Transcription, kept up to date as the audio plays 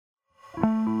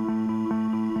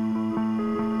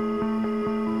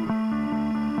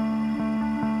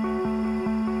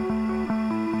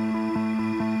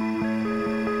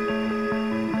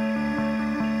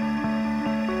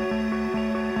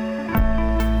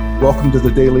Welcome to the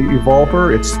Daily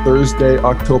Evolver. It's Thursday,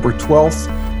 October 12th,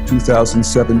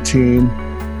 2017.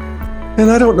 And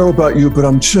I don't know about you, but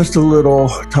I'm just a little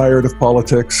tired of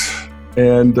politics.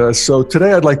 And so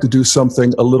today I'd like to do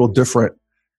something a little different.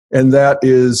 And that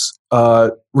is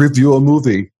review a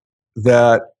movie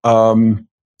that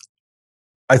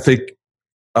I think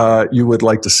you would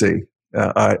like to see.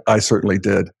 I certainly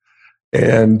did.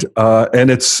 And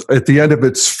it's at the end of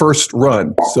its first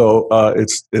run, so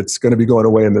it's going to be going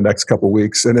away in the next couple of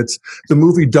weeks. And it's the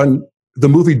movie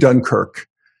Dunkirk.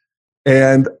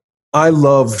 And I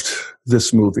loved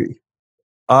this movie.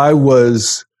 I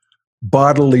was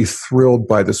bodily thrilled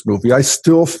by this movie. I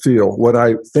still feel, when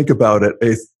I think about it,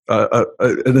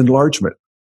 an enlargement,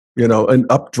 an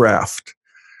updraft,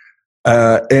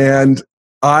 and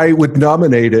I would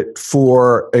nominate it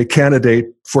for a candidate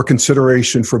for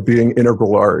consideration for being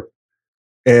integral art.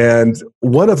 And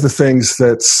one of the things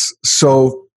that's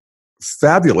so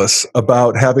fabulous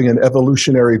about having an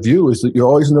evolutionary view is that you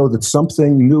always know that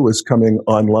something new is coming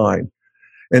online,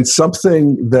 and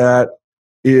something that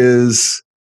is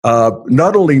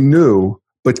not only new,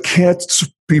 but can't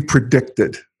be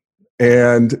predicted.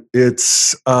 And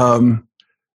it's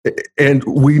and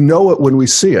we know it when we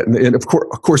see it. And of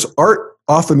course, art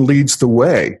often leads the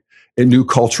way in new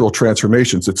cultural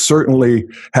transformations. It certainly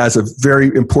has a very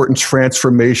important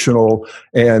transformational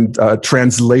and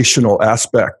translational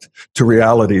aspect to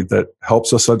reality that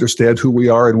helps us understand who we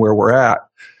are and where we're at.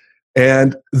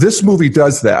 And this movie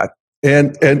does that.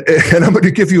 And I'm going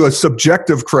to give you a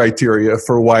subjective criteria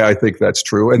for why I think that's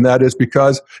true. And that is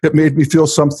because it made me feel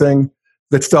something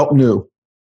that felt new.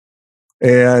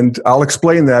 And I'll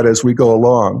explain that as we go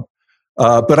along.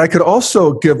 But I could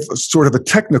also give sort of a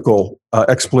technical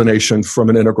explanation from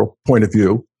an integral point of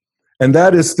view, and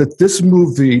that is that this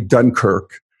movie,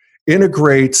 Dunkirk,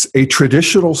 integrates a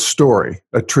traditional story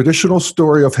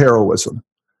of heroism,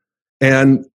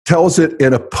 and tells it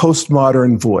in a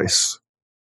postmodern voice.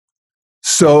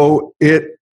 So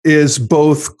it is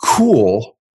both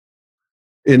cool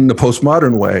in the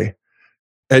postmodern way,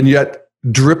 and yet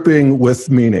dripping with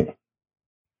meaning,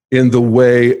 in the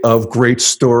way of great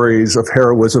stories of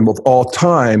heroism of all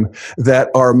time that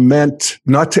are meant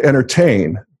not to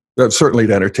entertain, certainly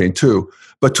to entertain too,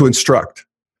 but to instruct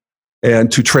and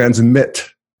to transmit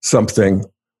something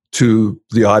to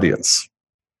the audience.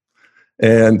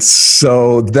 And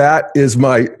so that is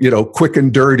my, quick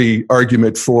and dirty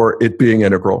argument for it being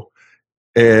integral.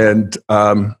 And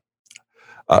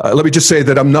let me just say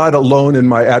that I'm not alone in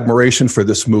my admiration for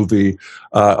this movie,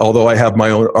 although I have my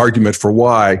own argument for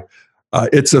why.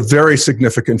 It's a very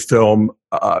significant film,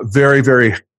 very,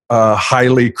 very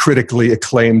highly critically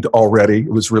acclaimed already.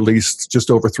 It was released just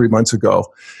over 3 months ago.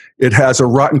 It has a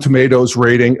Rotten Tomatoes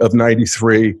rating of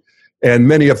 93, and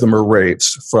many of them are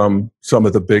raves from some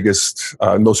of the biggest,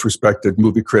 most respected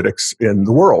movie critics in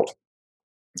the world.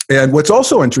 And what's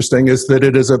also interesting is that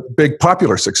it is a big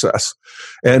popular success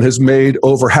and has made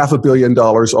over $500 million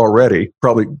already.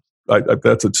 Probably,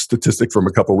 that's a statistic from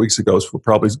a couple of weeks ago, so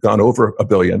probably gone over $1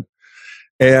 billion.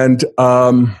 And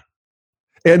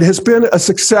has been a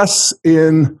success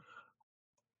in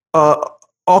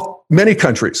many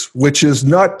countries, which is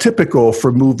not typical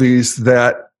for movies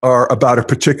that are about a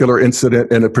particular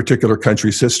incident in a particular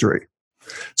country's history.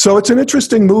 So it's an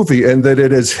interesting movie in that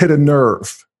it has hit a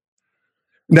nerve.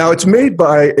 Now, it's made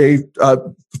by a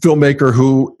filmmaker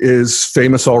who is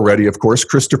famous already, of course,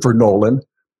 Christopher Nolan,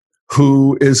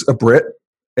 who is a Brit.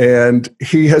 And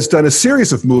he has done a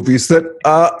series of movies that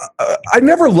I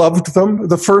never loved them.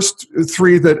 The first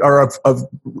three that are of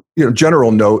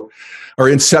general note are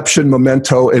Inception,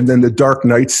 Memento, and then the Dark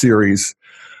Knight series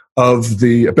of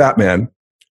the Batman.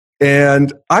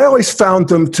 And I always found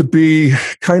them to be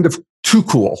kind of too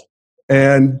cool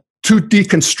and too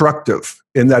deconstructive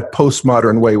in that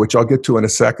postmodern way, which I'll get to in a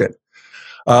second,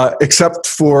 except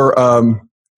for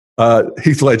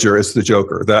Heath Ledger as the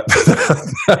Joker. That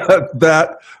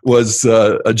was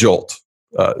a jolt.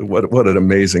 What an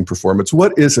amazing performance.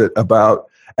 What is it about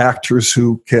actors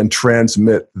who can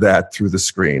transmit that through the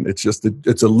screen? It's just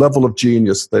it's a level of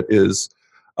genius that is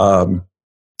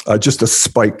just a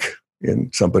spike in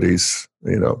somebody's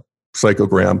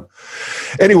psychogram.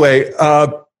 Anyway,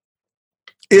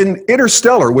 in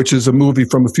Interstellar, which is a movie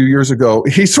from a few years ago,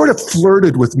 he sort of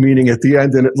flirted with meaning at the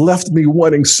end, and it left me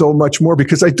wanting so much more,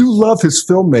 because I do love his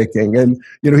filmmaking. And,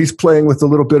 he's playing with a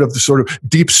little bit of the sort of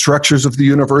deep structures of the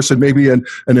universe, and maybe an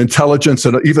intelligence,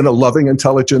 and even a loving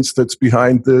intelligence that's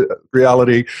behind the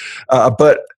reality.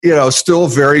 But, still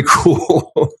very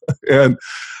cool.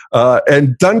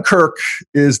 And Dunkirk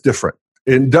is different.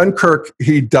 In Dunkirk,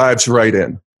 he dives right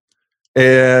in.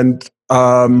 And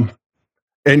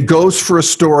and goes for a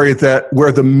story that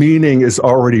where the meaning is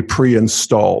already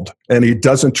pre-installed, and he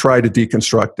doesn't try to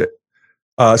deconstruct it.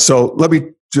 So let me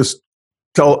just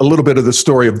tell a little bit of the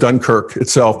story of Dunkirk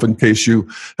itself, in case you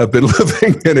have been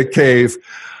living in a cave.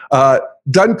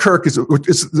 Dunkirk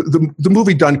the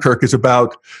movie Dunkirk is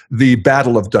about the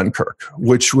Battle of Dunkirk,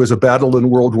 which was a battle in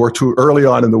World War II, early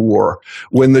on in the war,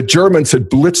 when the Germans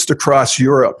had blitzed across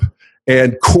Europe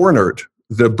and cornered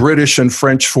the British and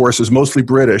French forces, mostly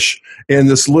British, in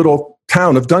this little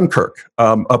town of Dunkirk,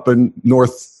 up in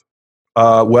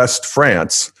northwest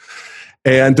France.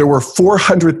 And there were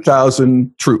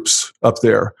 400,000 troops up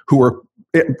there who were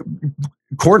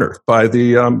cornered by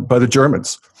the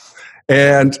Germans.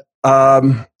 And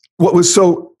what was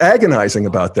so agonizing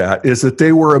about that is that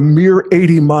they were a mere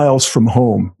 80 miles from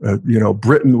home.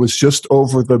 Britain was just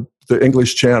over the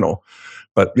English Channel,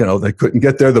 but they couldn't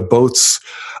get there. The boats,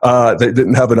 they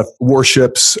didn't have enough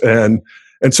warships, and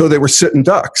so they were sitting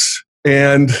ducks.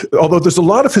 And although there's a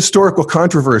lot of historical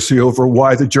controversy over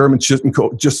why the Germans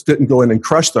just didn't go in and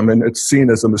crush them, and it's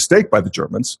seen as a mistake by the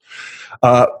Germans,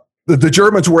 the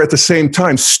Germans were at the same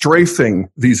time strafing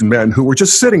these men who were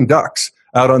just sitting ducks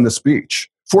out on this beach,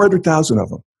 400,000 of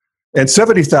them, and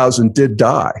 70,000 did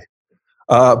die.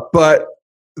 But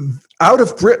out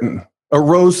of Britain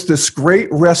arose this great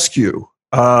rescue,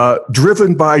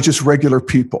 driven by just regular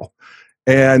people.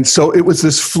 And so it was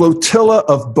this flotilla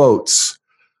of boats,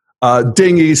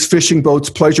 dinghies, fishing boats,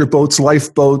 pleasure boats,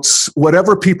 lifeboats,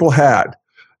 whatever people had,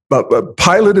 but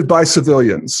piloted by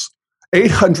civilians,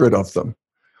 800 of them,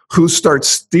 who start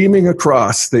steaming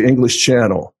across the English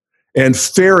Channel and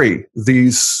ferry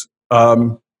these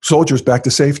soldiers back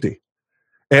to safety.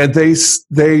 And they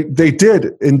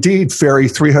did indeed ferry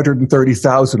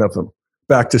 330,000 of them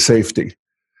back to safety.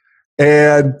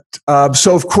 And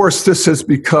so, of course, this has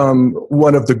become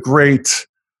one of the great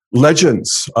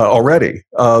legends already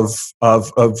of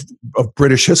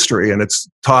British history, and it's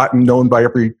taught and known by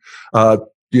every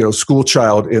school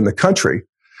child in the country.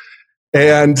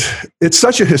 And it's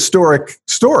such a historic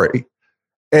story,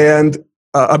 and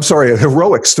a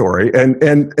heroic story, and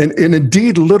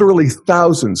indeed literally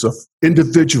thousands of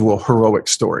individual heroic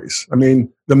stories. I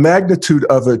mean, the magnitude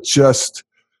of it just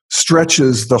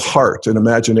stretches the heart and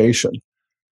imagination.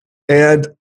 And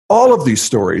all of these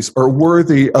stories are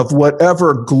worthy of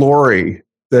whatever glory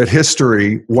that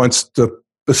history wants to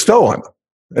bestow on them.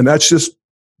 And that's just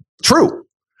true.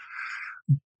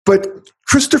 But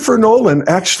Christopher Nolan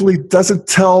actually doesn't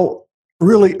tell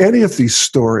really any of these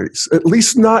stories, at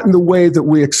least not in the way that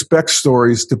we expect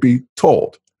stories to be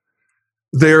told.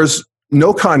 There's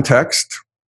no context.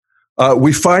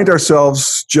 We find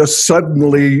ourselves just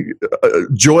suddenly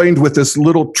joined with this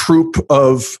little troop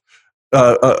of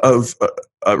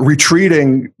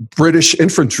retreating British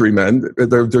infantrymen.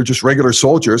 They're just regular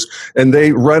soldiers, and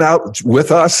they run out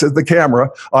with us at the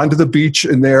camera onto the beach,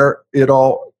 and there it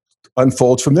all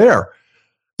unfolds from there.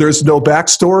 There's no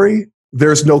backstory.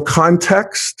 There's no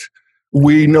context.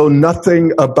 We know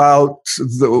nothing about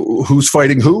who's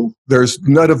fighting who. There's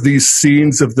none of these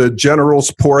scenes of the generals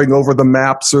poring over the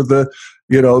maps or the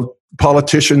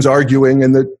politicians arguing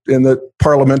in the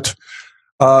parliament.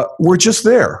 We're just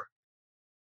there.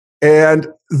 And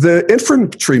the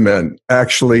infantrymen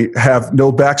actually have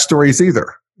no backstories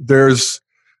either. There's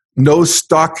no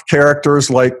stock characters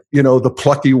like, the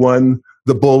plucky one,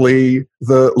 the bully,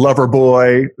 the lover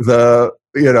boy, the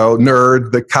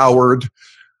nerd, the coward.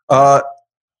 And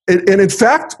in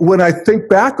fact, when I think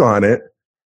back on it,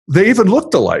 they even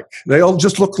looked alike. They all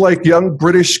just look like young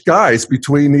British guys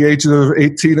between the ages of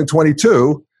 18 and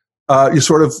 22.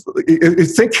 You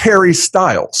think Harry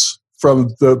Styles from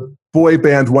the boy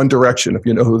band One Direction, if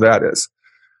you know who that is.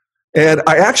 And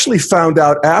I actually found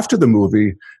out after the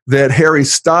movie that Harry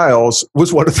Styles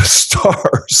was one of the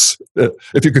stars,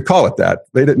 if you could call it that.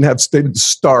 They didn't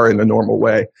star in a normal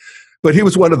way, but he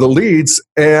was one of the leads.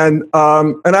 And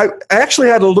I actually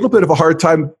had a little bit of a hard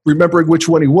time remembering which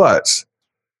one he was.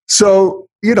 So,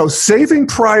 Saving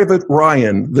Private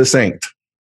Ryan, this ain't.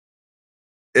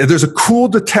 There's a cool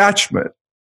detachment.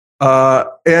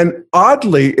 And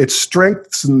oddly, it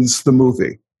strengthens the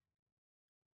movie.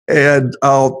 And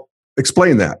I'll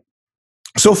explain that.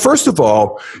 So first of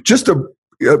all, just a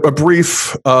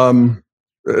brief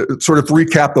sort of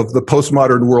recap of the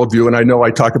postmodern worldview. And I know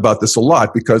I talk about this a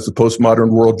lot because the postmodern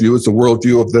worldview is the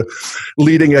worldview of the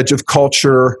leading edge of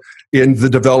culture in the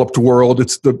developed world.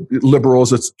 It's the liberals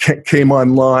that came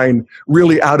online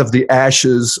really out of the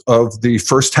ashes of the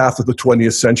first half of the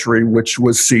 20th century, which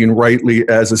was seen rightly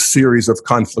as a series of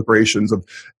conflagrations of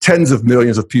tens of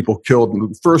millions of people killed in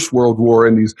the First World War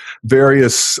and these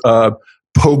various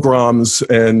pogroms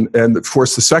and of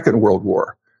course the Second World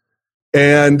War.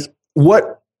 And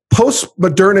what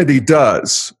postmodernity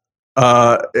does,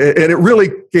 and it really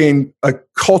gained a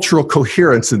cultural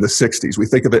coherence in the 60s. We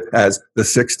think of it as the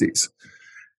 60s.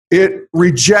 It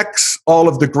rejects all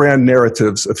of the grand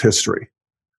narratives of history,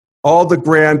 all the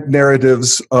grand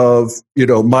narratives of,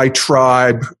 my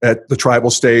tribe at the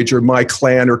tribal stage, or my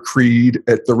clan or creed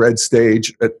at the red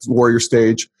stage, at the warrior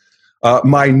stage,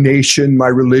 my nation, my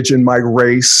religion, my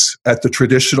race at the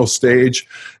traditional stage,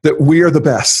 that we are the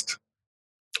best.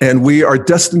 And we are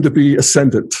destined to be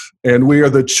ascendant. And we are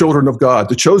the children of God,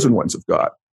 the chosen ones of God.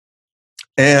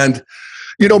 And,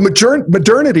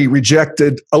 modernity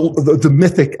rejected the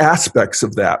mythic aspects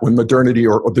of that when modernity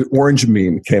or the orange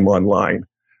meme came online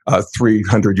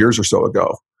 300 years or so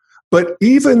ago. But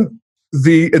even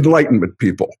the Enlightenment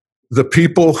people, the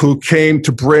people who came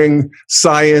to bring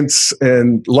science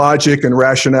and logic and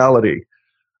rationality,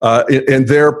 in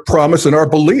their promise and our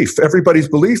belief, everybody's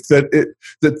belief that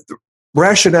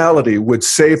rationality would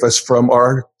save us from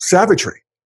our savagery.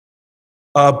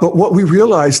 But what we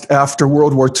realized after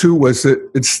World War II was that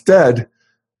instead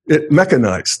it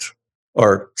mechanized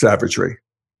our savagery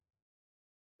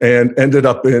and ended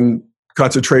up in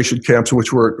concentration camps,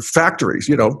 which were factories,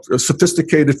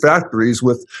 sophisticated factories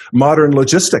with modern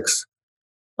logistics,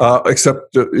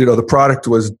 except, the product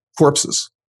was corpses.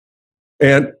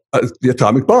 And the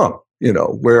atomic bomb,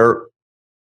 where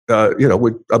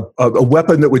a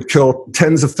weapon that would kill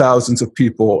tens of thousands of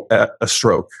people at a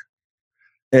stroke.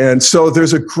 And so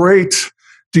there's a great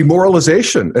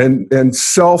demoralization and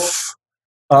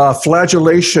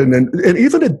self-flagellation and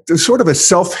even a sort of a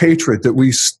self-hatred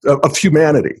of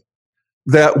humanity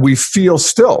that we feel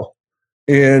still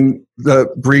in the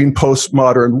green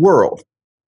postmodern world.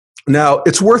 Now,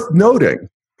 it's worth noting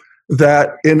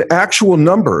that in actual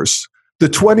numbers, the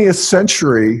 20th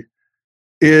century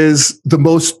is the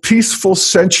most peaceful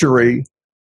century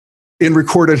in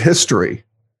recorded history,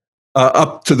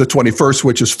 up to the 21st,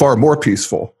 which is far more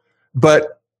peaceful.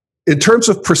 But in terms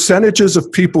of percentages of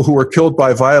people who were killed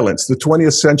by violence, the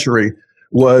 20th century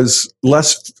was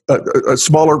a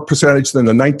smaller percentage than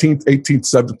the 19th, 18th,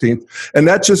 17th. And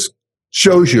that just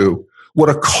shows you what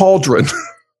a cauldron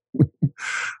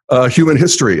human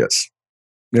history is,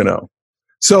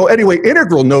 So anyway,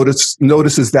 Integral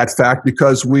notices that fact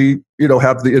because we,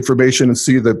 have the information and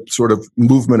see the sort of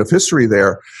movement of history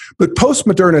there. But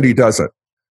postmodernity doesn't.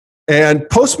 And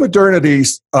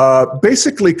postmodernity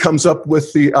basically comes up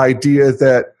with the idea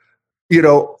that,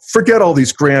 forget all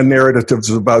these grand narratives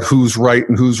about who's right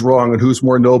and who's wrong and who's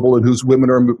more noble and whose women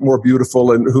are more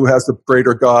beautiful and who has the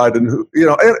greater God and who,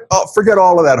 and forget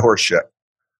all of that horse shit.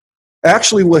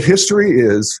 Actually, what history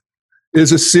is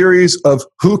a series of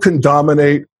who can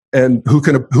dominate and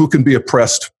who can be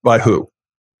oppressed by who.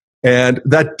 And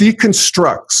that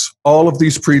deconstructs all of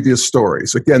these previous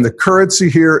stories. Again, the currency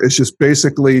here is just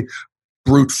basically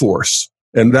brute force.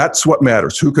 And that's what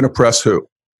matters, who can oppress who.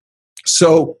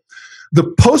 So the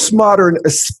postmodern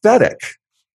aesthetic,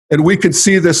 and we can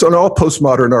see this on all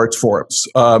postmodern arts forms,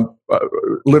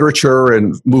 literature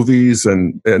and movies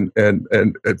and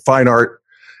fine art,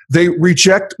 they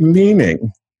reject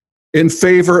meaning in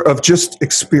favor of just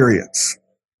experience,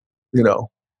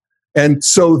 And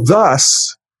so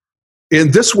thus,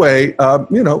 in this way,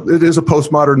 it is a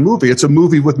postmodern movie. It's a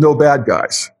movie with no bad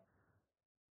guys.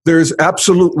 There's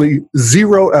absolutely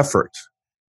zero effort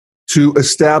to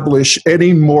establish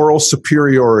any moral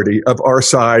superiority of our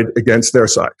side against their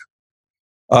side.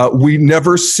 We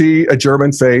never see a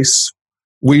German face.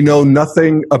 We know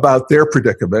nothing about their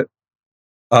predicament.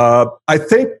 I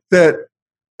think that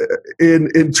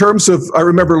in terms of, I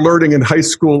remember learning in high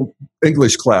school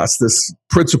English class this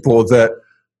principle that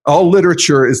all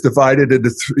literature is divided into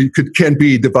can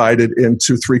be divided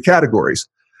into three categories: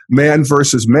 man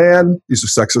versus man. These are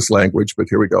sexist language, but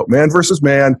here we go: man versus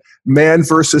man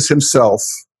versus himself,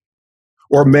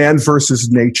 or man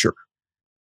versus nature.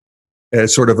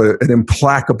 As sort of an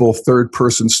implacable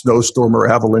third-person snowstorm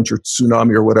or avalanche or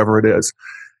tsunami or whatever it is.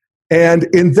 And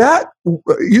in that,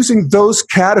 using those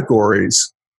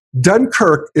categories,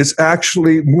 Dunkirk is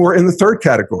actually more in the third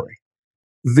category.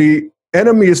 The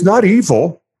enemy is not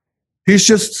evil. He's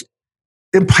just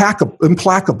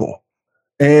implacable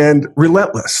and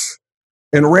relentless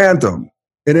and random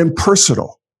and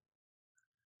impersonal.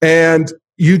 And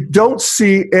you don't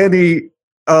see any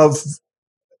of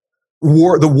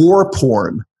the war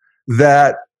porn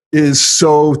that is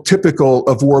so typical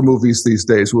of war movies these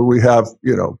days, where we have,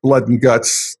 blood and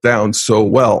guts down so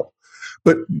well.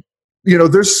 But,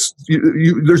 there's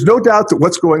no doubt that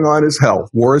what's going on is hell.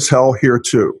 War is hell here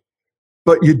too.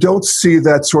 But you don't see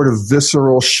that sort of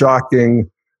visceral, shocking,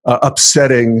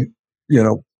 upsetting,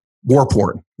 war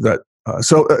porn that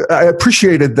I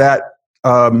appreciated that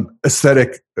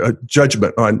aesthetic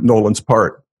judgment on Nolan's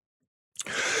part.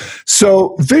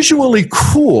 So visually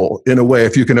cool in a way,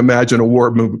 if you can imagine a war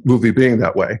movie being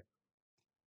that way,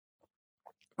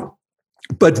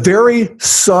 but very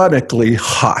sonically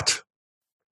hot.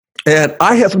 And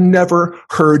I have never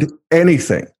heard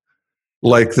anything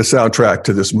like the soundtrack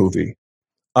to this movie.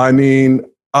 I mean,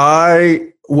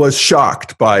 I was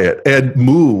shocked by it and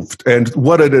moved. And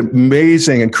what an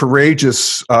amazing and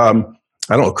courageous, I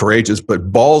don't know, courageous,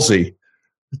 but ballsy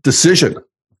decision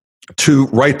to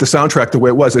write the soundtrack the way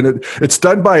it was. And it's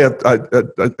done by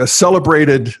a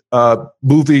celebrated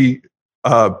movie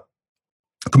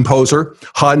composer,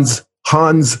 Hans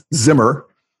Zimmer,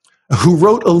 who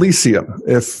wrote Elysium.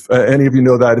 If any of you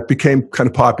know that, it became kind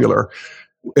of popular.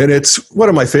 And it's one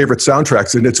of my favorite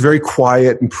soundtracks. And it's very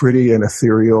quiet and pretty and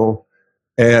ethereal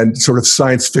and sort of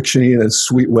science fiction-y in a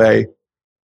sweet way.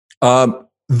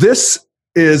 This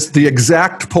is the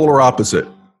exact polar opposite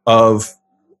of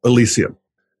Elysium.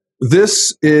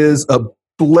 This is a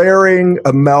blaring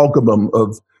amalgam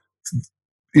of,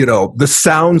 the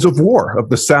sounds of war, of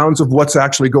the sounds of what's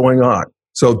actually going on.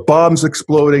 So bombs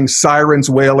exploding, sirens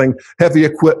wailing, heavy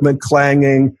equipment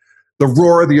clanging, the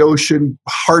roar of the ocean,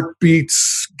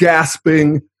 heartbeats,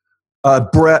 gasping,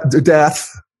 death.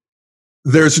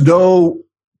 There's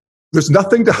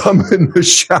nothing to hum in the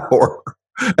shower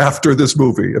after this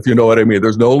movie, if you know what I mean.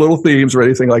 There's no little themes or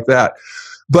anything like that.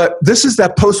 But this is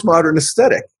that postmodern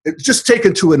aesthetic. It's just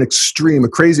taken to an extreme, a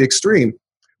crazy extreme,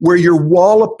 where you're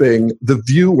walloping the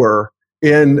viewer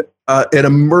in an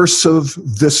immersive,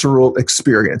 visceral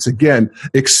experience. Again,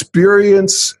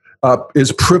 experience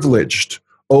is privileged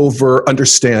over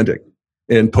understanding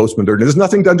in postmodernity. There's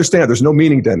nothing to understand. There's no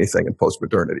meaning to anything in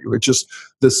postmodernity. It's just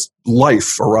this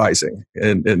life arising.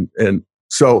 And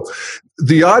so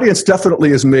the audience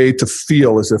definitely is made to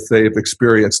feel as if they've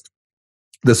experienced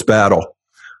this battle.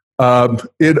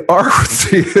 In our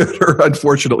theater,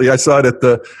 unfortunately, I saw it at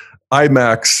the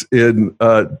IMAX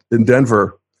in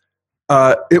Denver.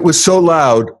 It was so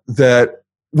loud that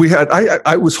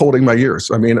I was holding my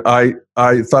ears. I mean, I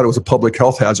thought it was a public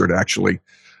health hazard, actually.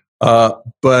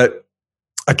 But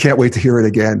I can't wait to hear it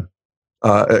again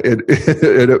at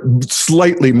a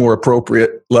slightly more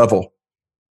appropriate level.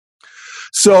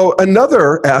 So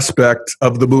another aspect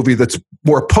of the movie that's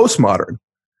more postmodern.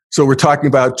 So we're talking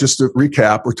about, just to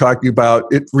recap, we're talking about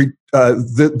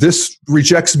this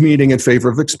rejects meaning in favor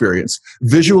of experience.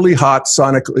 Visually hot,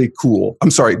 sonically cool.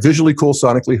 I'm sorry, visually cool,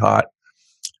 sonically hot.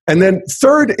 And then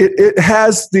third, it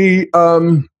has the,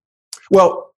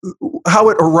 how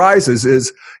it arises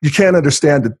is you can't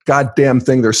understand the goddamn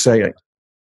thing they're saying.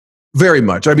 Very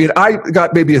much. I mean, I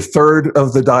got maybe a third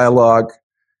of the dialogue.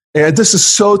 And this is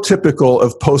so typical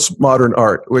of postmodern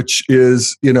art, which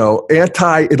is,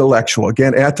 anti-intellectual,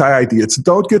 again, anti-ideas.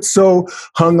 Don't get so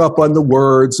hung up on the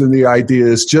words and the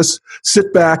ideas. Just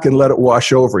sit back and let it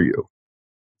wash over you.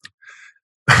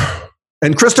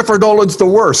 And Christopher Nolan's the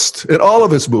worst in all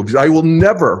of his movies. I will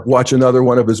never watch another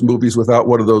one of his movies without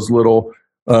one of those little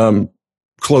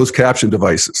closed caption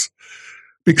devices.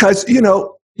 Because,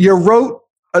 you wrote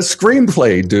a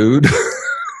screenplay, dude.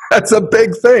 That's a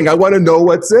big thing. I want to know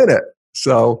what's in it.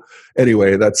 So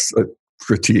anyway, that's a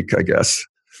critique, I guess.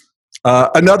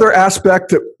 Another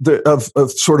aspect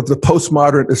of sort of the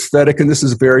postmodern aesthetic, and this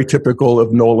is very typical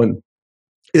of Nolan,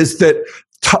 is that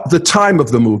the time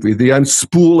of the movie, the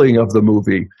unspooling of the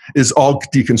movie, is all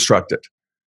deconstructed.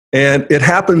 And it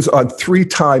happens on 3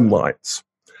 timelines.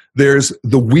 There's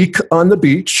the week on the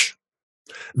beach.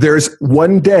 There's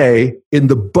one day in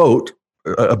the boat,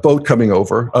 a boat coming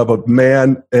over, of a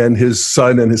man and his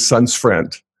son's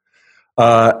friend.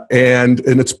 And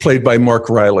it's played by Mark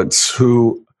Rylance,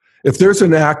 who, if there's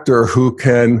an actor who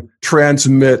can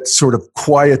transmit sort of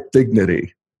quiet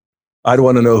dignity, I'd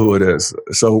want to know who it is.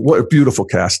 So what a beautiful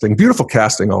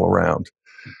casting all around.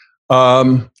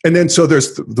 And then so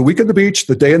there's the week on the beach,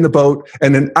 the day in the boat,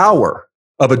 and an hour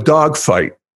of a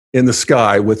dogfight in the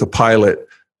sky with a pilot.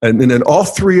 And then all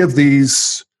 3 of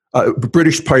these,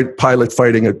 British pilot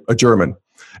fighting a German.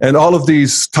 And all of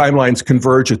these timelines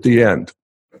converge at the end.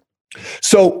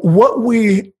 So what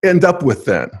we end up with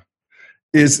then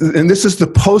is, and this is the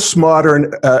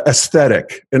postmodern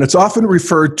aesthetic, and it's often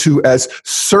referred to as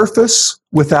surface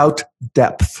without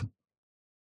depth.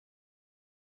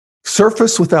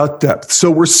 Surface without depth. So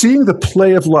we're seeing the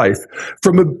play of life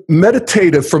from a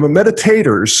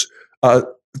meditator's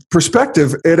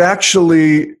perspective. It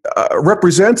actually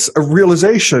represents a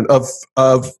realization of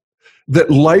that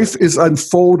life is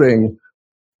unfolding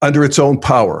under its own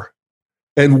power.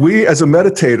 And we, as a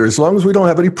meditator, as long as we don't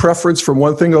have any preference from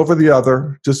one thing over the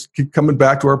other, just keep coming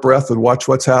back to our breath and watch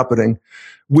what's happening,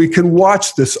 we can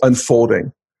watch this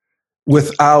unfolding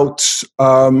without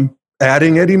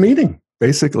adding any meaning,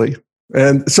 basically.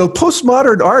 And so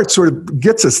postmodern art sort of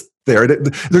gets us there.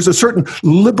 There's a certain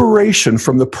liberation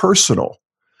from the personal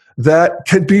that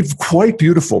can be quite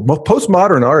beautiful.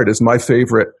 Postmodern art is my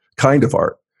favorite kind of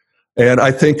art. And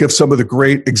I think of some of the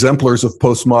great exemplars of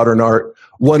postmodern art.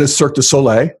 One is Cirque du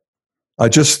Soleil.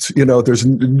 There's,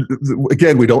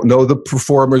 again, we don't know the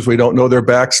performers. We don't know their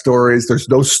backstories. There's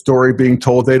no story being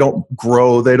told. They don't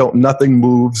grow. Nothing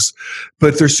moves.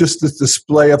 But there's just this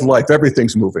display of life.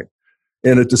 Everything's moving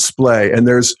in a display. And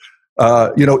there's,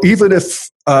 even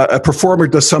if a performer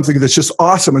does something that's just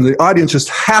awesome and the audience just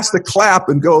has to clap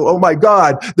and go, oh my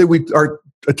God, then our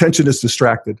attention is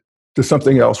distracted to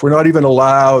something else. We're not even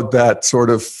allowed that sort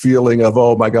of feeling of,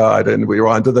 oh my God, and we're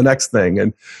on to the next thing.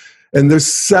 And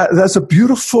that's a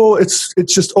beautiful, it's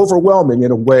just overwhelming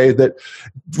in a way that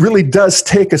really does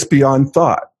take us beyond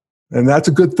thought. And that's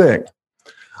a good thing.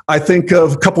 I think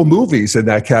of a couple movies in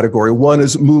that category. One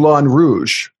is Moulin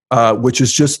Rouge, which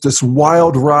is just this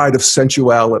wild ride of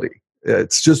sensuality.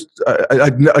 It's just,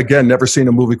 I've never seen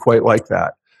a movie quite like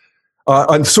that.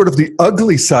 On sort of the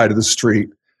ugly side of the street,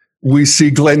 we see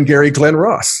Glengarry Glen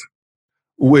Ross,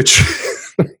 which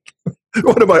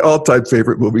one of my all-time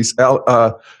favorite movies.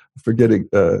 Alec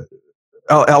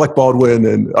Baldwin,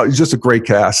 and he's just a great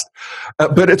cast.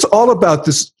 But it's all about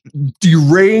this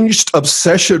deranged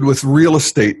obsession with real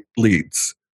estate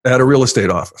leads at a real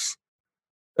estate office.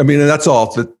 I mean, and that's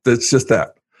all. That's just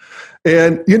that.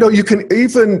 And, you can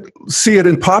even see it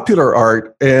in popular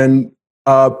art. And,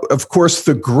 of course,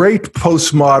 the great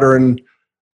postmodern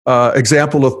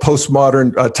example of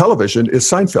postmodern television is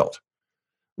Seinfeld,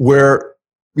 where,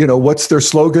 what's their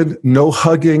slogan? No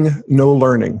hugging, no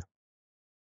learning.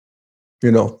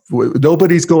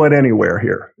 Nobody's going anywhere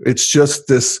here. It's just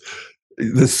this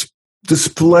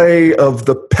display of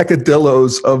the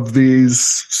peccadillos of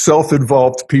these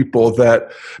self-involved people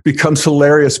that becomes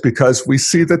hilarious because we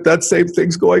see that same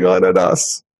thing's going on in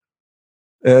us.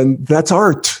 And that's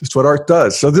art. It's what art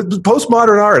does. So the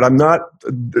postmodern art, I'm not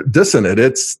dissing it.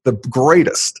 It's the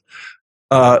greatest,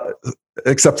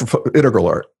 except for integral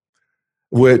art,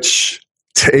 which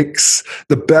takes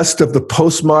the best of the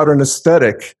postmodern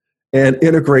aesthetic and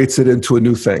integrates it into a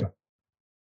new thing.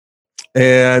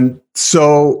 And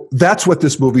so that's what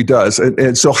this movie does.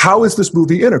 And so how is this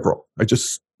movie integral? I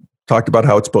just talked about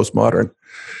how it's postmodern.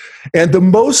 And the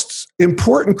most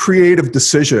important creative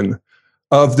decision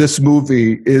of this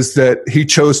movie is that he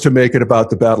chose to make it about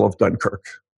the Battle of Dunkirk.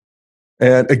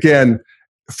 And again,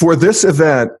 for this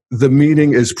event, the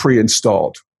meaning is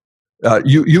pre-installed.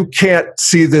 You can't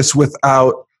see this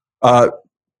without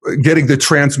getting the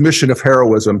transmission of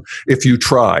heroism if you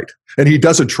tried. And he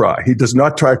doesn't try. He does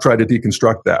not try to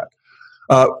deconstruct that.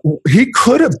 He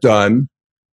could have done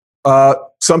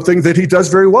something that he does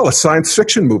very well, a science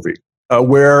fiction movie,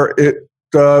 where it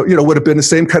would have been the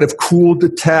same kind of cool,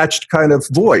 detached kind of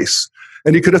voice.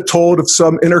 And he could have told of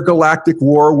some intergalactic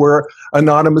war where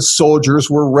anonymous soldiers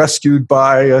were rescued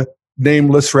by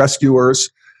nameless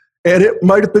rescuers. And it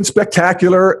might have been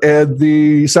spectacular, and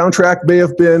the soundtrack may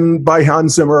have been by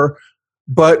Hans Zimmer,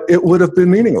 but it would have been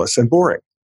meaningless and boring,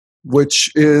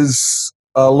 which is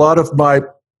a lot of my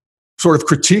sort of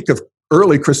critique of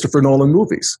early Christopher Nolan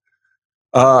movies.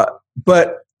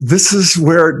 But this is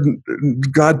where,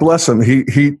 God bless him,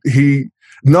 he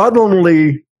not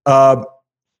only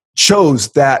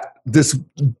chose that this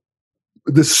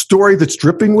story that's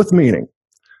dripping with meaning,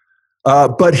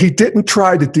 but he didn't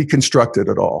try to deconstruct it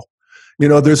at all.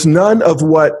 There's none of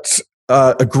what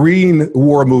green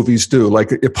war movies do,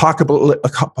 like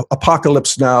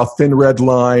Apocalypse Now, Thin Red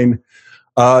Line,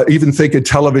 even think in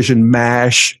television,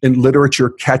 MASH, in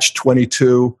literature,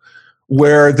 Catch-22,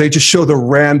 where they just show the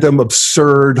random,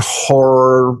 absurd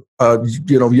horror,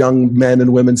 young men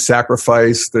and women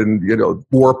sacrificed, and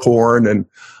war porn, and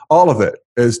all of it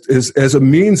as a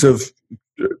means of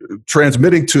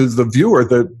transmitting to the viewer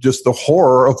just the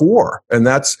horror of war. And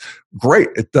that's great.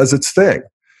 It does its thing.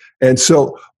 And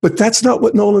so, but that's not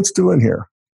what Nolan's doing here.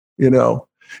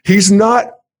 He's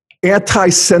not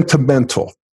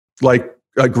anti-sentimental like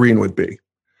Green would be.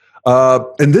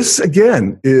 And this,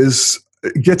 again,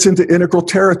 gets into integral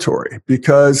territory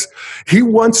because he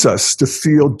wants us to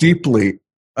feel deeply.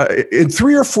 In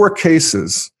 3 or 4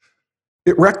 cases,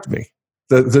 it wrecked me.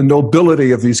 The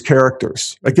nobility of these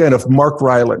characters, again, of Mark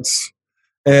Rylance.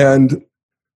 And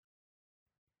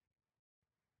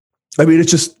I mean, it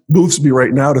just moves me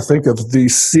right now to think of the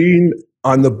scene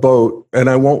on the boat, and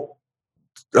I won't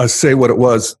say what it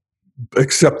was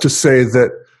except to say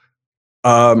that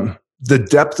the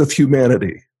depth of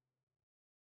humanity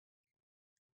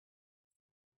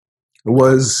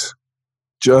was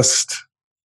just,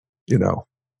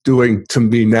 doing to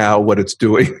me now what it's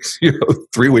doing,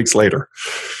 3 weeks later.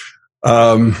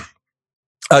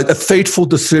 A fateful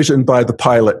decision by the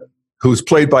pilot, who's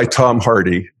played by Tom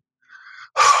Hardy,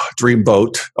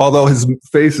 dreamboat, although his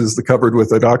face is covered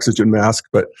with an oxygen mask,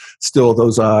 but still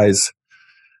those eyes.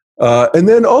 And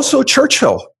then also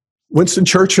Churchill, Winston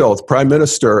Churchill, the prime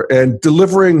minister, and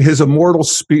delivering his immortal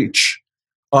speech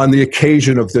on the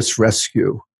occasion of this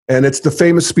rescue. And it's the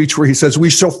famous speech where he says, "We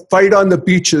shall fight on the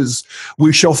beaches.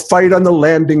 We shall fight on the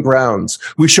landing grounds.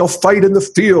 We shall fight in the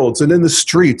fields and in the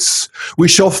streets. We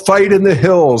shall fight in the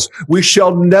hills. We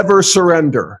shall never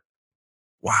surrender."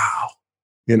 Wow.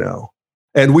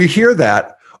 And we hear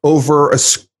that over a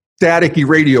staticky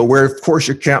radio where, of course,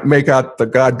 you can't make out the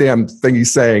goddamn thing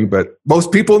he's saying, but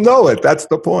most people know it. That's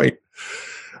the point.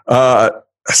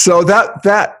 So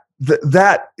that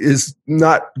is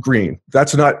not green.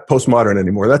 That's not postmodern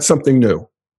anymore. That's something new.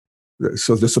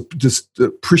 So this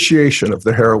appreciation of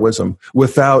the heroism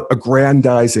without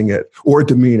aggrandizing it or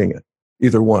demeaning it,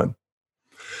 either one.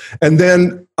 And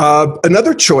then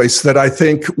another choice that I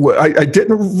think, I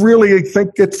didn't really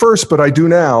think at first, but I do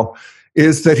now,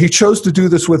 is that he chose to do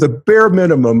this with a bare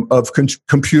minimum of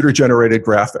computer-generated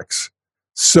graphics.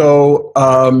 So,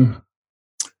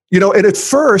 and at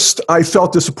first I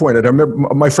felt disappointed. I remember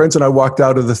my friends and I walked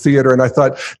out of the theater and I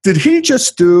thought, did he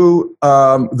just do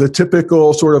the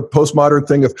typical sort of postmodern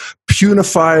thing of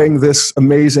punifying this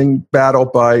amazing battle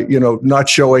by, not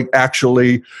showing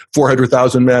actually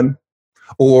 400,000 men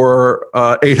or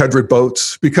 800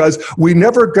 boats? Because we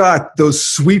never got those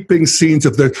sweeping scenes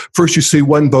of first you see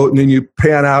one boat and then you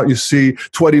pan out, you see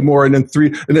 20 more and then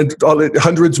 3, and then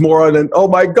hundreds more, and then, oh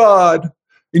my God.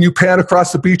 And you pan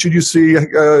across the beach and you see,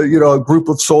 a group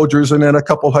of soldiers and then a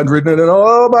couple hundred and then,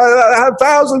 oh my,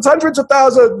 thousands, hundreds of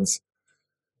thousands.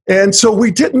 And so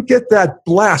we didn't get that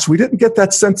blast. We didn't get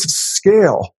that sense of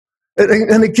scale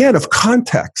and again, of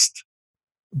context.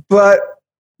 But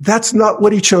that's not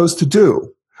what he chose to do.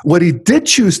 What he did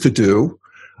choose to do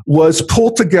was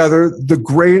pull together the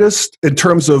greatest in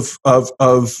terms of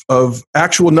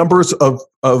actual numbers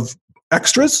of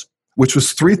extras, which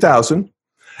was 3,000,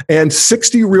 and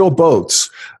 60 real boats,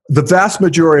 the vast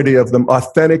majority of them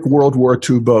authentic World War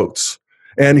II boats.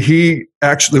 And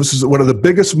this is one of the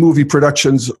biggest movie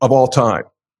productions of all time.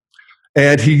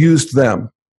 And he used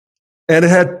them. And it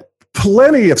had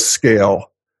plenty of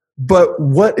scale. But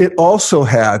what it also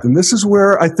had, and this is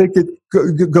where I think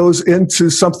it goes into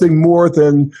something more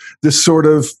than this sort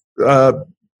of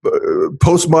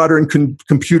postmodern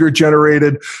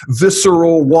computer-generated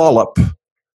visceral wallop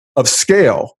of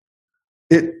scale.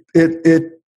 It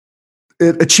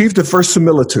achieved a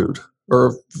verisimilitude,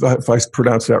 or if I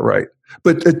pronounce that right,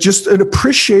 but just an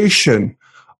appreciation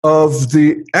of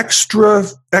the extra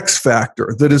X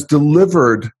factor that is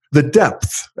delivered, the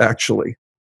depth actually,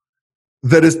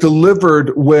 that is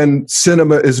delivered when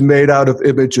cinema is made out of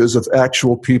images of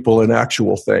actual people and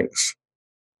actual things.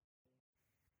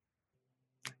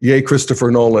 Yay,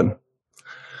 Christopher Nolan.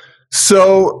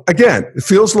 So again, it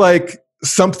feels like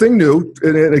something new.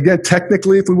 And again,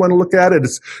 technically, if we want to look at it,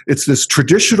 it's this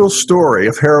traditional story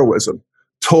of heroism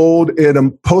told in a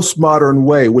postmodern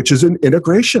way, which is an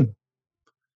integration.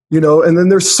 And then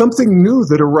there's something new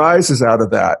that arises out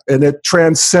of that. And it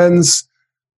transcends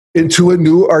into a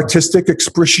new artistic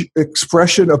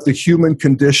expression of the human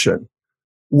condition,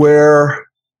 where,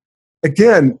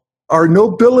 again, our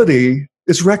nobility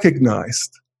is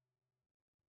recognized.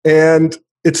 And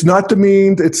it's not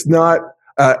demeaned, it's not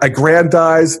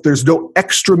aggrandized, there's no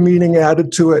extra meaning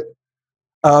added to it,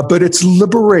 but it's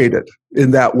liberated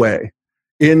in that way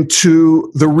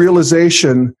into the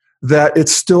realization that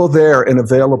it's still there and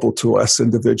available to us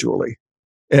individually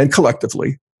and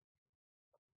collectively.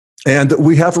 And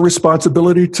we have a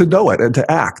responsibility to know it and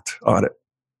to act on it.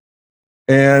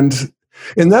 And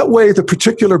in that way, the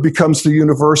particular becomes the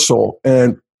universal.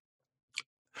 And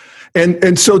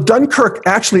so Dunkirk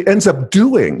actually ends up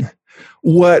doing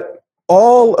what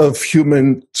all of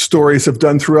human stories have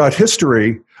done throughout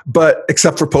history, but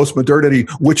except for postmodernity,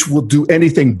 which will do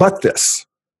anything but this.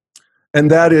 And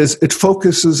that is, it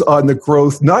focuses on the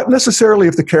growth, not necessarily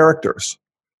of the characters,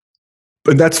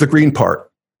 but that's the green part,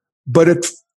 but it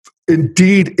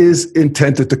indeed is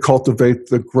intended to cultivate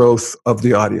the growth of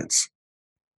the audience.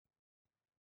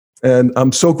 And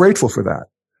I'm so grateful for that.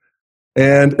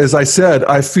 And as I said,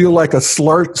 I feel like a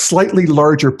slightly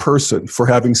larger person for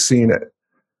having seen it.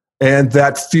 And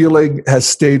that feeling has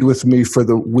stayed with me for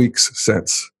the weeks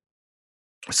since.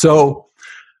 So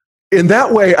in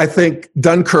that way, I think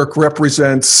Dunkirk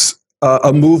represents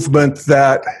a movement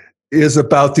that is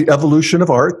about the evolution of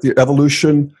art, the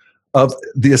evolution of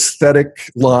the aesthetic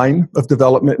line of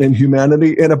development in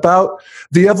humanity, and about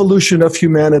the evolution of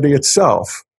humanity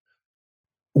itself,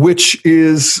 which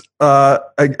is,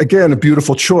 again, a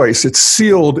beautiful choice. It's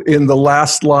sealed in the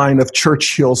last line of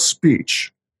Churchill's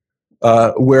speech,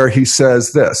 where he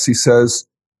says this. He says,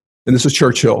 and this is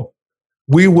Churchill,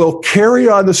 "We will carry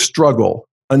on the struggle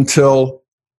until,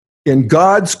 in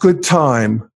God's good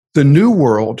time, the new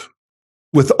world,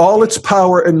 with all its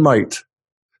power and might,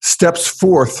 steps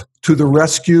forth to the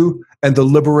rescue and the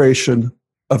liberation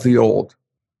of the old."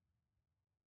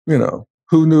 You know,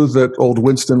 who knew that old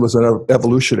Winston was an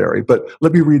evolutionary? But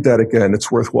let me read that again.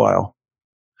 It's worthwhile.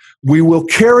 "We will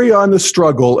carry on the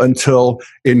struggle until,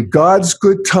 in God's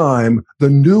good time, the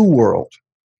new world,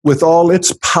 with all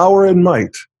its power and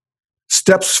might,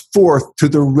 steps forth to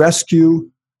the rescue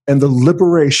and the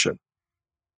liberation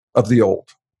of the old."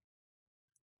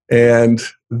 And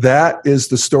that is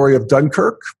the story of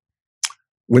Dunkirk.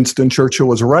 Winston Churchill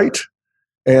was right.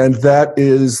 And that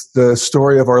is the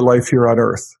story of our life here on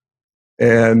Earth.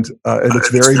 And it's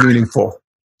very meaningful.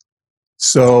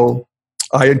 So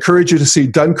I encourage you to see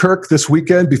Dunkirk this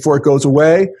weekend before it goes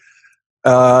away.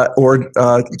 Or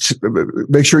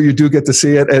make sure you do get to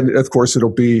see it. And of course, it'll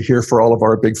be here for all of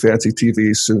our big fancy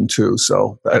TVs soon too.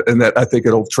 So, and that, I think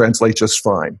it'll translate just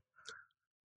fine.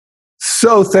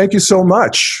 So thank you so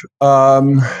much.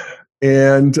 And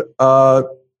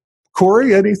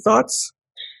Corey, any thoughts?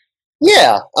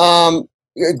 Yeah.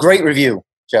 Great review,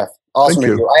 Jeff. Awesome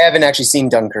review. I haven't actually seen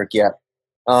Dunkirk yet.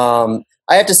 I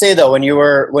have to say though, when you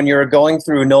were going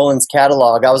through Nolan's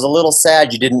catalog, I was a little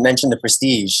sad you didn't mention The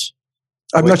Prestige.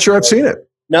 I'm not sure I've seen it.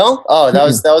 No? Oh, that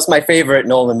was my favorite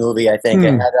Nolan movie, I think.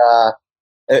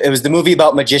 It was the movie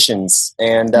about magicians,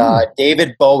 and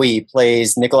David Bowie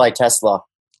plays Nikolai Tesla,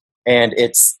 and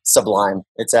it's sublime.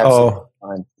 It's absolutely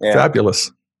sublime. Yeah.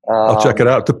 Fabulous. I'll check it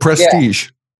out. The Prestige.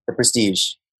 Yeah, The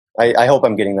Prestige. I hope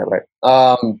I'm getting that right.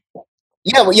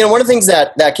 Yeah, well, one of the things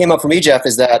that came up for me, Jeff,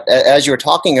 is that as you were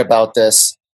talking about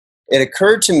this, it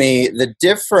occurred to me the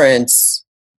difference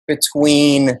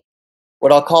between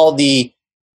what I'll call the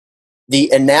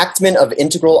enactment of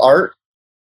integral art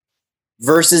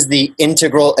versus the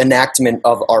integral enactment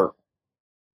of art,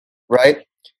 right?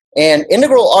 And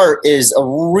integral art is a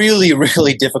really,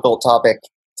 really difficult topic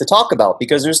to talk about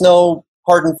because there's no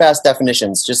hard and fast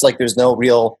definitions, just like there's no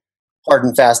real hard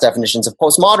and fast definitions of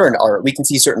postmodern art. We can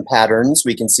see certain patterns,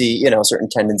 we can see, certain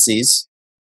tendencies,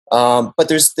 but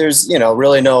there's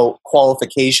really no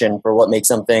qualification for what makes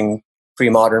something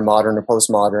pre-modern, modern, or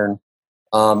postmodern.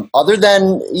 Other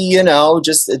than,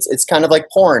 just it's kind of like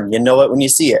porn. You know it when you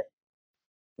see it,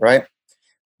 right?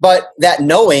 But that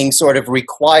knowing sort of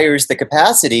requires the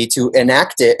capacity to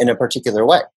enact it in a particular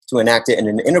way, to enact it in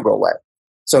an integral way.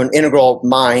 So an integral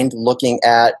mind looking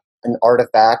at an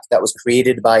artifact that was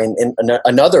created by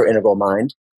another integral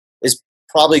mind is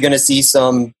probably going to see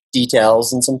some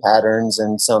details and some patterns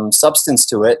and some substance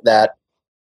to it that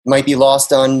might be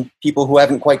lost on people who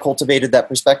haven't quite cultivated that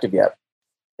perspective yet.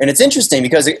 And it's interesting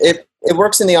because it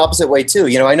works in the opposite way too.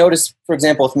 I noticed, for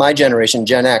example, with my generation,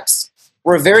 Gen X,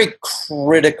 we're a very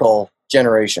critical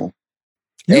generation.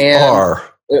 You are.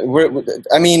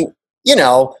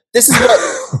 This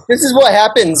is what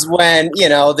happens when,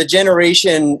 the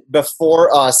generation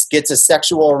before us gets a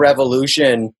sexual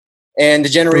revolution and the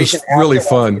generation it was really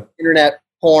fun. Internet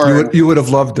porn. You would have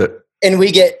loved it. And we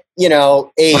get,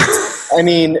 AIDS. I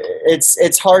mean,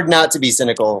 it's hard not to be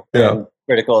cynical and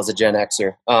critical as a Gen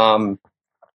Xer.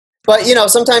 But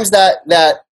sometimes that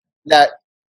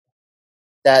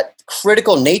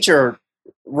critical nature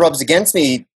rubs against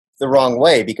me the wrong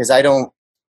way because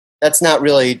that's not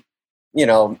really,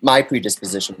 my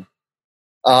predisposition.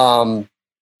 For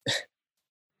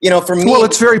me, well,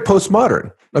 it's very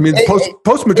postmodern. I mean,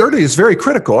 postmodernity is very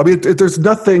critical. I mean, there's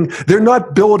nothing, they're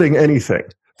not building anything.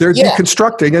 They're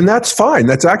deconstructing, and that's fine.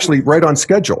 That's actually right on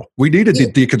schedule. We needed to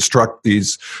deconstruct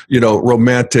these,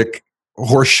 romantic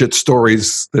horseshit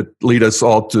stories that lead us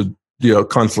all to,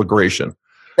 conflagration.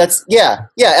 That's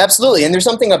absolutely. And there's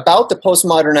something about the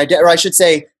postmodern identity, or I should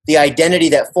say, the identity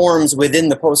that forms within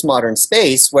the postmodern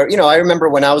space. Where I remember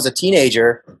when I was a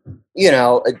teenager,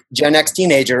 a Gen X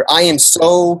teenager, I am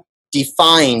so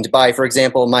defined by, for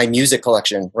example, my music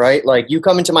collection. Right, like you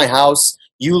come into my house,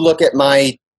 you look at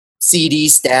my CD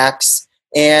stacks,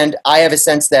 and I have a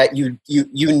sense that you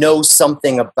know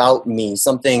something about me,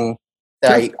 something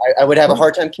that I would have a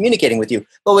hard time communicating with you.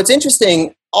 But what's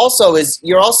interesting also is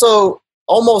you're also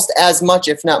almost as much,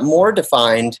 if not more,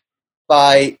 defined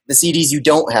by the CDs you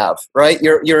don't have, right?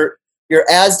 You're you're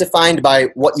as defined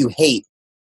by what you hate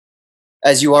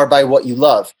as you are by what you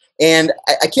love. And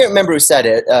I can't remember who said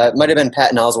it. It might have been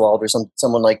Patton Oswalt or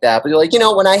someone like that. But you're like,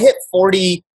 when I hit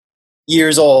 40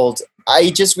 years old,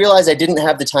 I just realized I didn't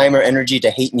have the time or energy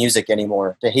to hate music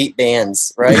anymore, to hate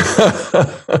bands, right?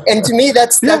 And to me,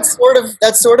 that's sort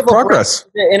of progress.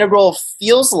 What the integral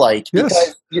feels like,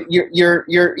 because yes. you're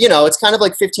it's kind of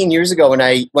like 15 years ago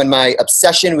when my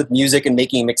obsession with music and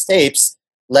making mixtapes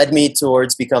led me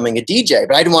towards becoming a DJ.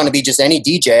 But I didn't want to be just any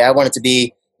DJ. I wanted to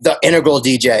be the integral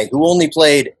DJ who only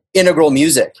played integral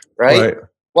music, right?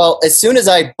 Well, as soon as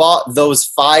I bought those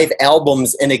 5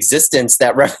 albums in existence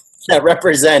that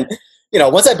represent,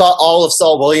 once I bought all of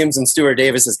Saul Williams and Stuart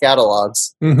Davis's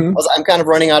catalogs, I'm kind of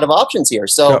running out of options here.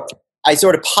 So I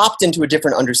sort of popped into a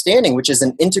different understanding, which is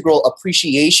an integral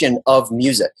appreciation of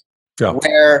music,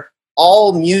 where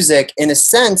all music, in a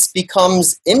sense,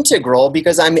 becomes integral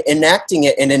because I'm enacting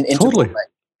it in an integral way.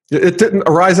 It didn't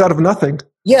arise out of nothing.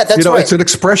 Yeah, that's right. It's an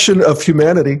expression of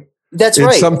humanity. That's in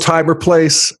right. some time or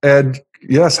place. And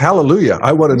yes, hallelujah.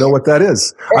 I want to know what that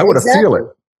is. I want to feel it.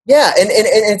 Yeah, and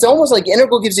it's almost like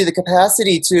integral gives you the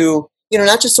capacity to,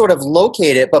 not just sort of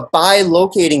locate it, but by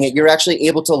locating it, you're actually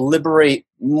able to liberate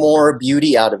more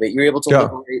beauty out of it. You're able to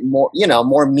liberate more,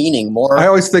 more meaning, more. I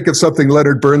always think of something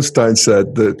Leonard Bernstein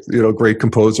said, the great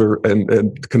composer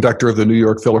and conductor of the New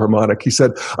York Philharmonic. He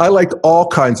said, I liked all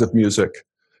kinds of music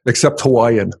except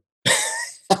Hawaiian.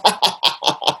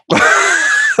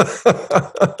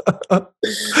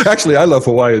 Actually, I love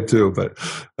Hawaiian too, but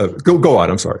go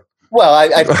on. I'm sorry. Well,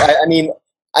 I mean,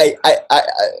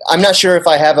 I'm not sure if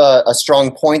I have a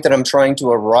strong point that I'm trying to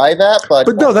arrive at,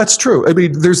 but no, that's true. I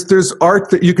mean, there's art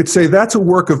that you could say that's a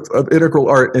work of integral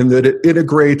art, in that it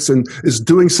integrates and is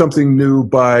doing something new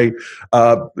by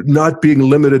not being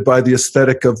limited by the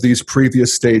aesthetic of these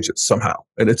previous stages somehow,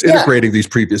 and it's integrating these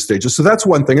previous stages. So that's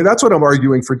one thing, and that's what I'm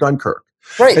arguing for Dunkirk.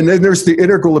 Right. And then there's the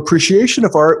integral appreciation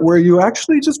of art, where you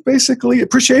actually just basically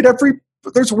appreciate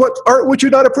there's what art would you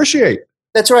not appreciate?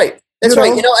 That's right. That's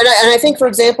right. And I think, for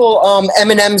example,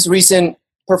 Eminem's recent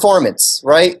performance,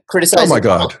 right? Criticizing. Oh my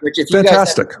God. Trump, which, if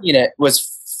fantastic. You guys have seen it,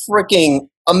 was freaking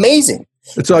amazing.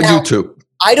 It's on YouTube.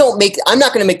 I'm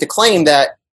not going to make the claim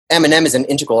that Eminem is an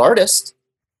integral artist.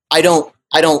 I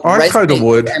kind of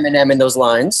would. Eminem in those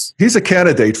lines. He's a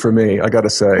candidate for me, I got to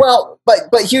say. Well, but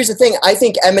here's the thing. I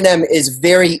think Eminem is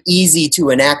very easy to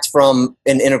enact from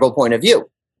an integral point of view.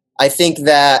 I think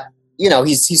that,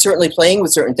 he's certainly playing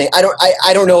with certain things. I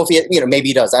don't know if he, maybe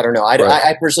he does. I don't know.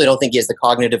 I personally don't think he has the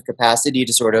cognitive capacity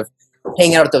to sort of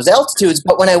hang out at those altitudes.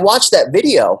 But when I watch that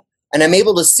video and I'm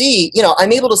able to see,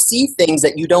 things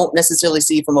that you don't necessarily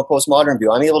see from a postmodern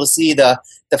view. I'm able to see the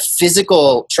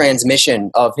physical transmission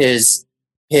of his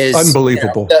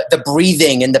unbelievable, the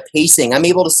breathing and the pacing. I'm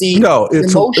able to see the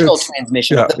emotional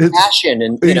transmission of the passion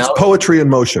and it's poetry in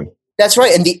motion. That's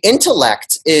right. And the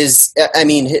intellect is,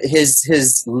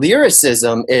 his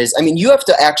lyricism is, you have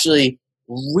to actually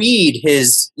read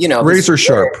his, razor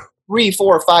sharp 3,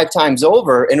 4, 5 times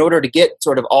over in order to get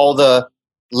sort of all the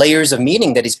layers of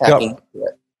meaning that he's packing into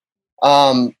it.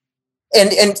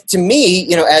 And to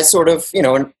me, as sort of,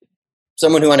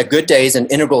 someone who on a good day is an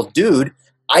integral dude,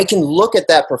 I can look at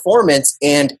that performance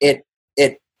and it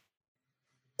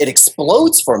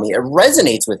explodes for me. It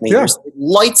resonates with me. Yeah. It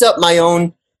lights up my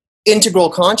own integral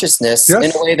consciousness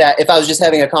in a way that if I was just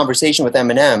having a conversation with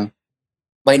Eminem,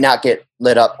 might not get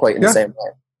lit up quite in the same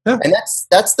way. Yeah. And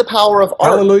that's the power of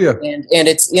art. Hallelujah. And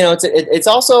it's it's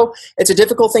also a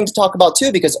difficult thing to talk about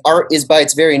too, because art is by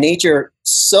its very nature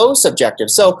so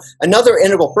subjective. So another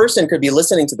integral person could be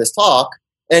listening to this talk,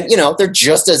 and they're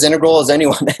just as integral as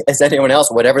anyone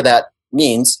else, whatever that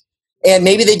means. And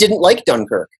maybe they didn't like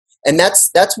Dunkirk. And that's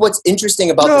what's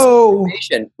interesting about this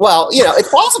information. Well,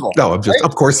 it's possible. No,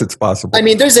 of course it's possible.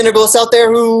 There's integralists out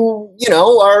there who,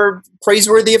 are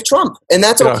praiseworthy of Trump. And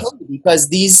that's okay, because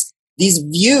these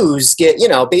views get,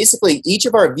 basically each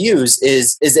of our views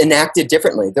is enacted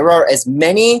differently. There are as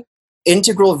many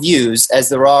integral views as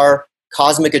there are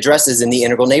cosmic addresses in the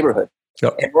integral neighborhood.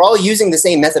 Yep. And we're all using the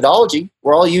same methodology.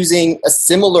 We're all using a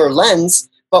similar lens,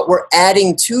 but we're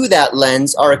adding to that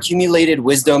lens our accumulated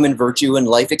wisdom and virtue and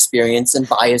life experience and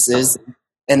biases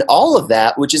and all of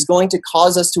that, which is going to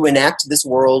cause us to enact this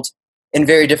world in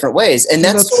very different ways. And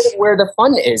that's sort of where the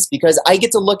fun is, because I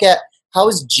get to look at, how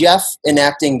is Jeff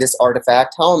enacting this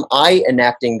artifact? How am I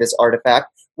enacting this artifact?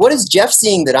 What is Jeff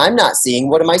seeing that I'm not seeing?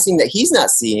 What am I seeing that he's not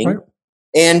seeing? Right.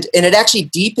 And it actually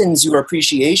deepens your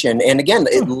appreciation. And again,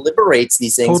 it liberates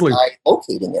these things by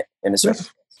locating it in a certain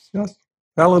place. Yes.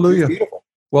 Hallelujah. It's beautiful.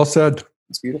 Well said.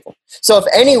 It's beautiful. So if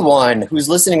anyone who's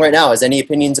listening right now has any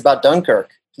opinions about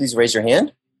Dunkirk, please raise your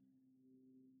hand.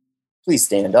 Please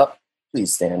stand up.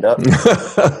 Please stand up.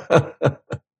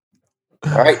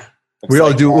 All right.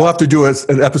 We'll have to do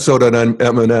an episode on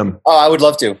Eminem. Oh, I would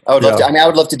love to. I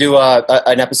would love to do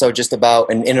an episode just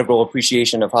about an integral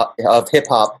appreciation of hip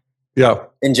hop. Yeah.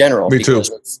 In general. Me too. Me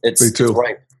too. It's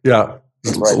right. Yeah.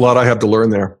 There's a lot I have to learn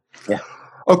there. Yeah.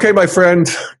 Okay, my friend.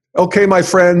 Okay, my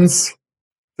friends.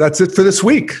 That's it for this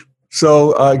week.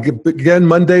 So again,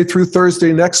 Monday through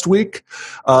Thursday next week.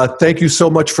 Thank you so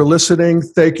much for listening.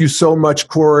 Thank you so much,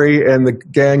 Corey and the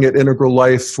gang at Integral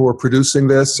Life for producing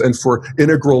this, and for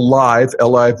Integral Live,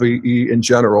 L-I-V-E in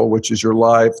general, which is your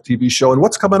live TV show. And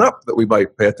what's coming up that we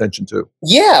might pay attention to?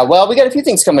 Yeah, well, we got a few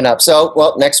things coming up. So,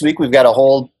 next week we've got a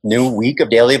whole new week of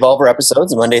Daily Evolver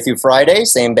episodes, Monday through Friday,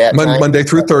 same bat time. Monday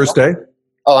through Thursday.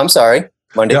 Oh, I'm sorry.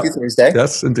 Monday through Thursday.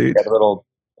 Yes, indeed. Got a little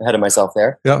ahead of myself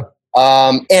there. Yeah.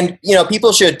 And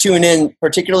people should tune in,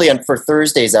 particularly for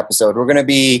Thursday's episode. We're going to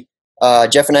be,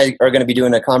 Jeff and I are going to be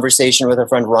doing a conversation with our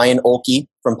friend Ryan Olkey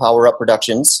from Power Up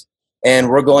Productions. And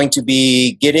we're going to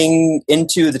be getting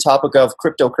into the topic of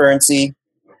cryptocurrency,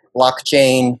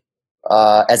 blockchain,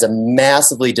 as a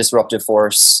massively disruptive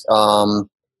force, the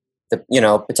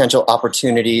potential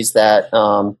opportunities that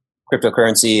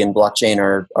cryptocurrency and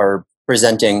blockchain are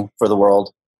presenting for the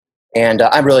world. And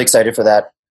I'm really excited for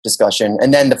that discussion.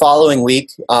 And then the following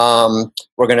week,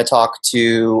 we're going to talk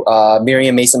to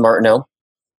Miriam Mason-Martineau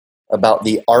about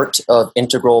the art of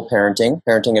integral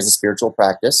parenting as a spiritual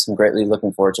practice. I'm greatly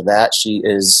looking forward to that. She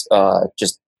is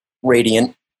just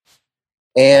radiant.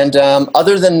 And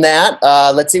other than that,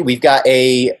 let's see, we've got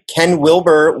a Ken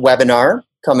Wilber webinar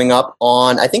coming up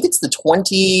on, I think it's the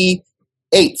 28th,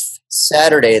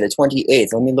 Saturday, the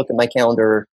 28th. Let me look at my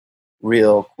calendar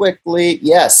real quickly.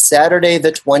 Yes, Saturday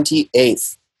the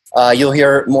 28th. You'll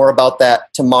hear more about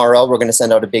that tomorrow. We're going to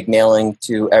send out a big mailing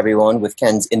to everyone with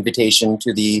Ken's invitation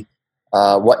to the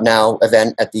What Now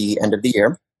event at the end of the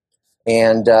year.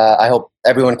 And I hope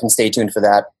everyone can stay tuned for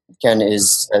that. Ken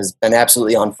has been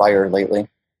absolutely on fire lately.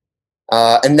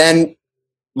 And then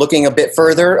looking a bit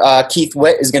further, Keith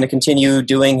Witt is going to continue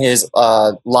doing his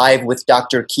Live with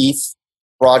Dr. Keith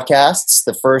broadcasts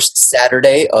the first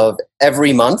Saturday of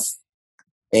every month.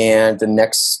 And the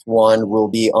next one will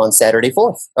be on Saturday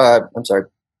 4th.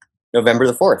 November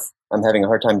the 4th. I'm having a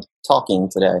hard time talking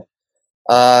today.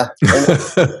 That's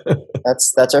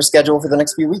our schedule for the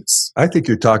next few weeks. I think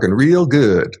you're talking real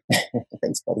good.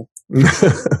 Thanks, buddy.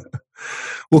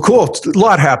 Well, cool. A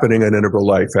lot happening in Integral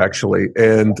Life, actually,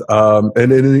 and in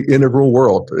the integral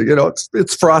world.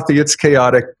 It's frothy, it's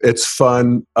chaotic, it's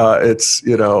fun. And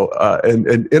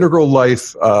Integral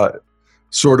Life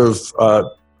sort of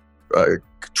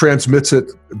transmits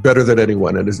it better than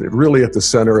anyone, and is really at the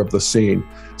center of the scene.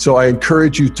 So I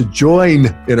encourage you to join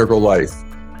Integral Life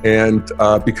and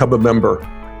become a member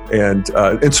and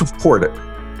support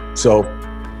it. So,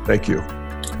 thank you.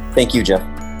 Thank you, Jeff.